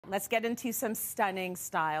let's get into some stunning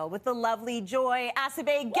style with the lovely Joy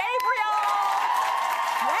Asibey-Gabriel.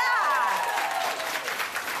 Yeah.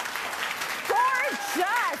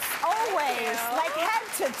 Gorgeous, always, like head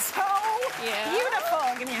to toe. Yeah. Beautiful.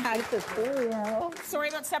 Give me a hug. Sorry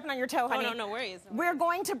about stepping on your toe, honey. Oh, no worries. We're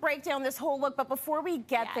going to break down this whole look, but before we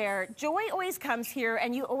get there, Joy always comes here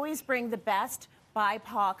and you always bring the best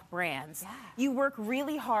BIPOC brands. Yeah. You work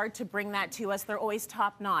really hard to bring that to us. They're always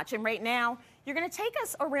top notch. And right now, you're going to take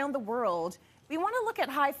us around the world. We want to look at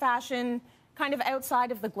high fashion kind of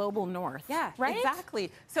outside of the global north. Yeah, right?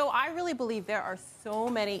 Exactly. So I really believe there are so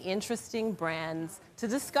many interesting brands to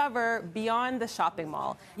discover beyond the shopping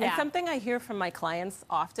mall. Yeah. And something I hear from my clients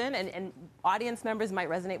often, and audience members might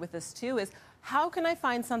resonate with this too, is how can I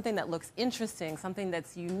find something that looks interesting, something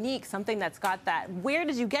that's unique, something that's got that, where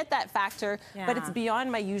did you get that factor, but it's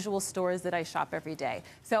beyond my usual stores that I shop every day.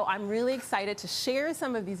 So I'm really excited to share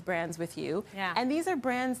some of these brands with you. Yeah. And these are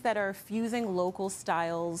brands that are fusing local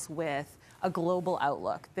styles with a global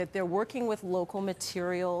outlook, that they're working with local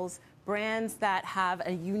materials, brands that have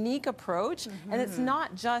a unique approach, and it's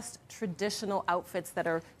not just traditional outfits that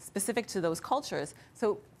are specific to those cultures.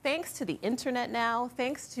 So thanks to the internet now,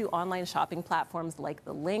 thanks to online shopping platforms like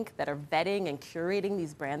The Link that are vetting and curating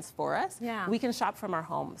these brands for us, we can shop from our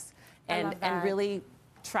homes and really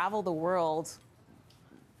travel the world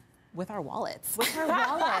with our wallets. With our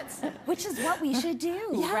wallets, which is what we should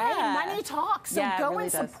do, right? Money talks, so go and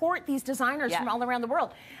support these designers from all around the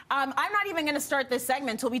world. I'm not even going to start this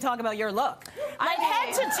segment until we talk about your look. Like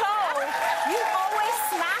head to toe, you always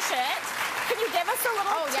smash it. Can you give us a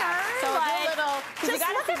little turn? So like, a little, just you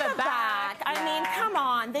gotta look see at the back. I mean, come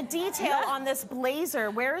on, the detail on this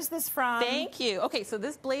blazer. Where is this from? Thank you. Okay, so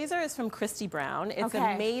this blazer is from Christy Brown. It's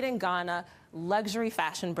a made in Ghana luxury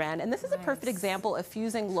fashion brand, and this is a perfect example of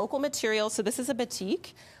fusing local materials. So this is a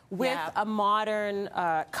batik with a modern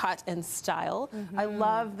cut and style. I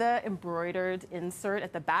love the embroidered insert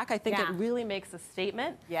at the back. I think it really makes a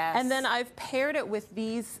statement. And then I've paired it with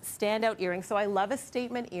these standout earrings. So I love a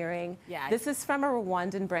statement earring. This is from a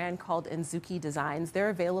Rwandan brand called Nzuki Designs. They're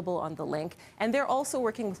available on The Link, and they're also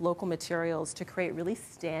working with local materials to create really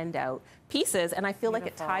standout pieces, and I feel like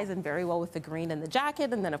it ties in very well with the green in the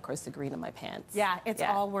jacket, and then of course the green in my pants. Yeah, it's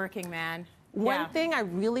all working, man. One thing I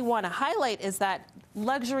really want to highlight is that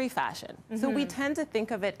luxury fashion. So we tend to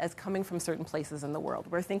think of it as coming from certain places in the world.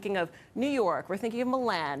 We're thinking of New York, we're thinking of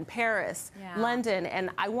Milan, Paris, London, and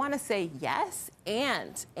I want to say yes,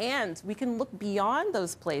 and we can look beyond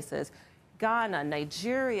those places. Ghana,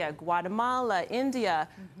 Nigeria, Guatemala, India,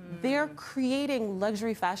 they're creating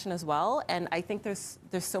luxury fashion as well, and I think there's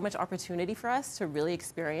so much opportunity for us to really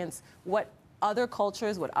experience what other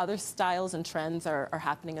cultures, what other styles and trends are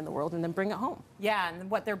happening in the world, and then bring it home. Yeah, and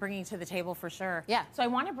what they're bringing to the table for sure. Yeah. So I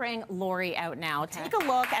want to bring Lori out now. Take a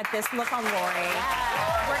look at this look on Lori.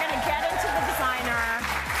 Yeah. We're going to get into the designer.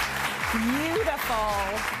 Beautiful.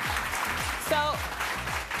 So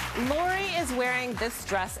Lori is wearing this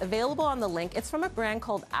dress, available on The Link. It's from a brand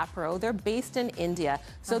called Apro. They're based in India.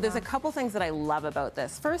 So there's a couple things that I love about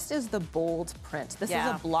this. First is the bold print. This is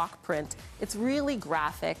a block print. It's really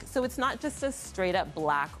graphic. So it's not just a straight up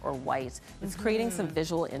black or white. It's creating some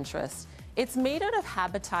visual interest. It's made out of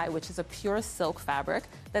habitai, which is a pure silk fabric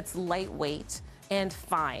that's lightweight and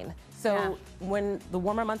fine. So when the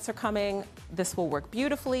warmer months are coming, this will work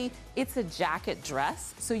beautifully. It's a jacket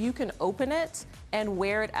dress, so you can open it and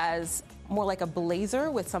wear it as more like a blazer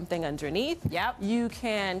with something underneath. You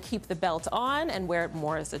can keep the belt on and wear it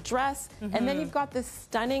more as a dress. And then you've got this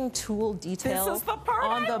stunning tulle detail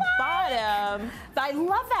on the bottom. I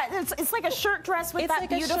love that. It's like a shirt dress with that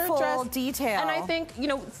beautiful detail. And I think, you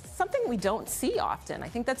know, something we don't see often. I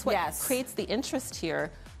think that's what creates the interest here.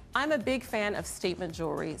 I'm a big fan of statement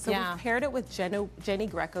jewelry, so we've paired it with Jenny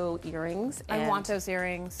Greco earrings. I want those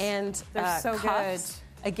earrings. And they're so cuffs.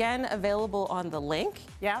 good. Again, available on The Link.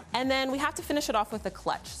 And then we have to finish it off with a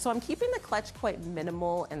clutch. So I'm keeping the clutch quite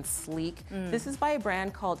minimal and sleek. This is by a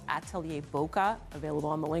brand called Atelier Boca, available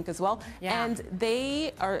on The Link as well. And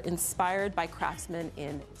they are inspired by craftsmen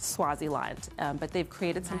in Swaziland, but they've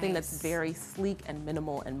created something that's very sleek and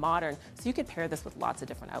minimal and modern. So you could pair this with lots of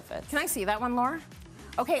different outfits. Can I see that one, Laura?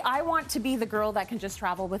 Okay, I want to be the girl that can just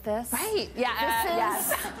travel with this. Right. Yeah.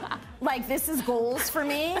 This is like, this is goals for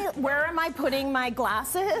me. Where am I putting my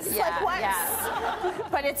glasses? Like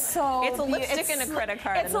what? But it's so. It's a lipstick and a credit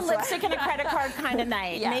card. It's a lipstick and a credit card kind of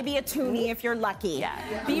night. Maybe a toonie if you're lucky.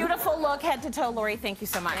 Beautiful look, head to toe, Lori. Thank you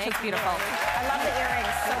so much. It's beautiful. I love the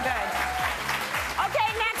earrings. So good. Okay,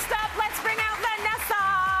 next up, let's bring out Vanessa.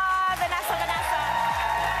 Vanessa.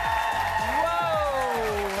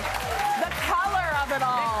 Whoa. The color of it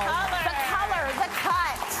all. The color, the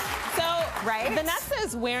cut. right? Vanessa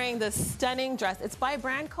is wearing this stunning dress. It's by a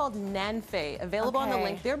brand called Nanfe, available on the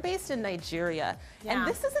link. They're based in Nigeria. Yeah. And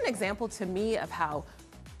this is an example to me of how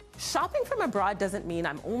shopping from abroad doesn't mean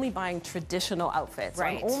I'm only buying traditional outfits.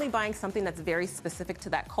 Right. Or I'm only buying something that's very specific to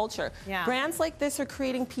that culture. Yeah. Brands like this are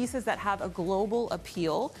creating pieces that have a global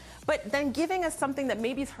appeal, but then giving us something that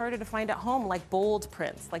maybe is harder to find at home, like bold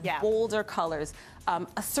prints, like bolder colors,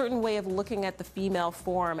 a certain way of looking at the female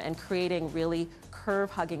form and creating really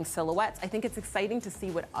curve-hugging silhouettes. I think it's exciting to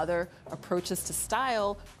see what other approaches to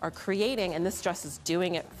style are creating, and this dress is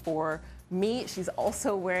doing it for me. She's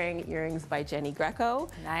also wearing earrings by Jenny Greco.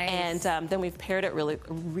 Nice. And then we've paired it a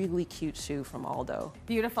really cute shoe from Aldo.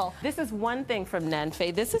 Beautiful. This is one thing from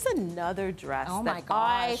Nanfe. This is another dress that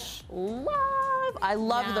I love. I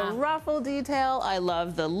love the ruffle detail. I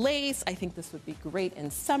love the lace. I think this would be great in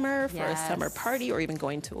summer for a summer party or even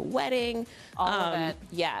going to a wedding. All of it.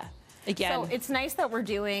 Yeah. Again. So it's nice that we're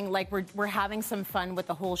doing, like, we're having some fun with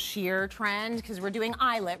the whole sheer trend, because we're doing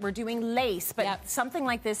eyelet, we're doing lace, but something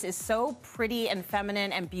like this is so pretty and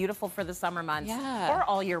feminine and beautiful for the summer months or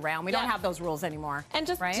all year round. We don't have those rules anymore. And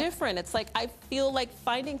just different. It's like, I feel like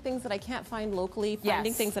finding things that I can't find locally,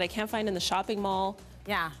 finding things that I can't find in the shopping mall.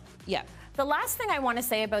 Yeah. Yeah. The last thing I want to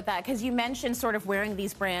say about that, because you mentioned sort of wearing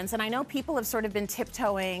these brands, and I know people have sort of been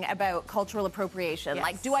tiptoeing about cultural appropriation.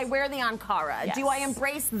 Like, do I wear the Ankara? Do I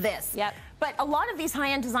embrace this? But a lot of these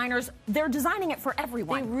high-end designers, they're designing it for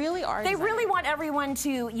everyone. They really are. They really want everyone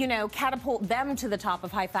to, you know, catapult them to the top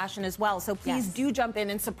of high fashion as well. So please do jump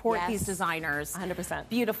in and support these designers. 100%.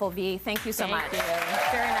 Beautiful, V. Thank you so much. Thank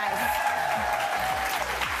you. Very nice.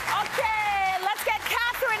 Okay, let's get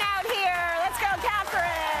Catherine out here. Let's go, Catherine.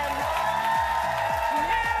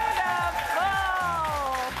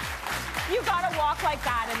 You gotta walk like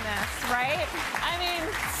that in this, right? I mean,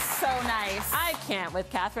 so nice. I can't with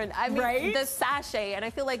Catherine. I mean, the sachet, and I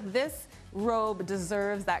feel like this robe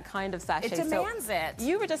deserves that kind of sachet. It demands it.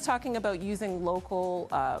 You were just talking about using local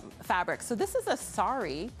fabrics. So this is a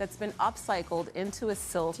sari that's been upcycled into a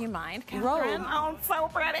silk. Do you mind, Catherine? Robe. Oh, so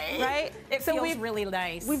pretty. Right? It feels really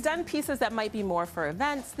nice. We've done pieces that might be more for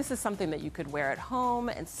events. This is something that you could wear at home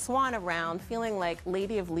and swan around, feeling like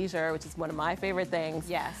Lady of Leisure, which is one of my favorite things.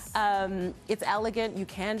 Yes. It's elegant. You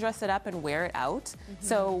can dress it up and wear it out.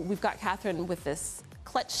 So we've got Catherine with this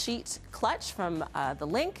clutch sheet clutch from the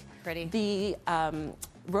link. Pretty. The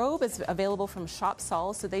robe is available from Shop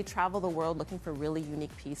Sol, so they travel the world looking for really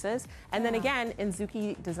unique pieces. And then again,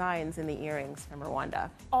 Nzuki designs in the earrings from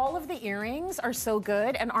Rwanda. All of the earrings are so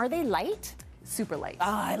good, and are they light? Super light. Oh,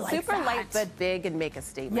 I like Super light, but big and make a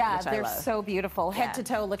statement, which I love. They're so beautiful. Head to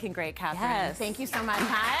toe looking great, Catherine. Thank you so much,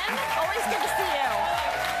 hon. Always good to see you.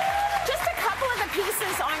 Just a couple of the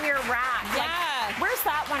pieces on your rack. Where's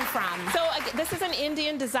that one from? So this is an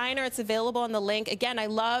Indian designer. It's available on the link. Again, I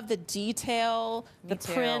love the detail, the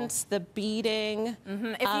print, the beading.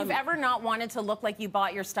 If you've ever not wanted to look like you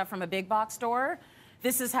bought your stuff from a big box store,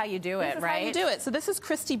 this is how you do it, right? This is how you do it. So this is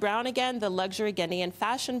Christy Brown again, the luxury Ghanaian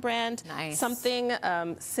fashion brand. Nice. Something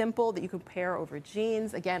simple that you could pair over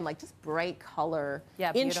jeans. Again, like just bright color,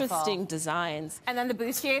 interesting designs. And then the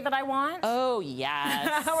bustier that I want? Oh,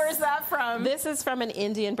 yes. Where's that from? This is from an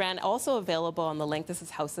Indian brand, also available on the link. This is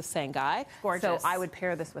House of Sangai. Gorgeous. So I would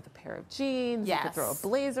pair this with a pair of jeans. You could throw a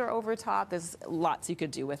blazer over top. There's lots you could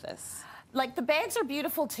do with this. Like, the bags are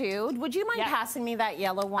beautiful, too. Would you mind passing me that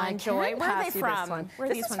yellow one, Joy? Where are they from? Where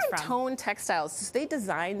are these ones from? Tone Textiles. So they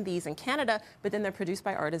designed these in Canada, but then they're produced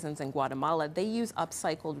by artisans in Guatemala. They use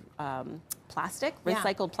upcycled plastic,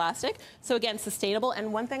 recycled plastic. So again, sustainable.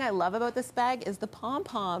 And one thing I love about this bag is the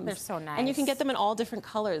pom-poms. They're so nice. And you can get them in all different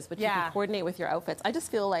colors, but you can coordinate with your outfits. I just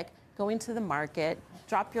feel like going to the market,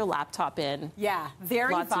 drop your laptop in. Yeah,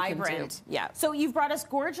 very vibrant. Yeah. So you've brought us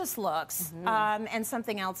gorgeous looks and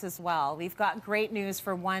something else as well. We've got great news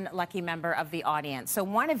for one lucky member of the audience. So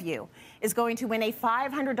one of you is going to win a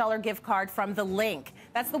 $500 gift card from The Link.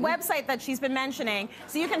 That's the website that she's been mentioning.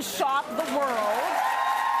 So you can shop the world.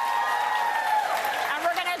 And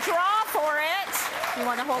we're going to draw for it. You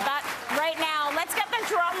want to hold that? Right now, let's get the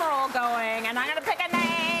drum roll going. And I'm going to pick a name.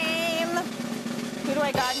 Who do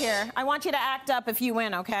I got here? I want you to act up if you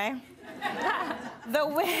win, okay? The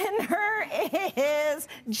winner is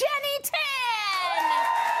Jenny Tan!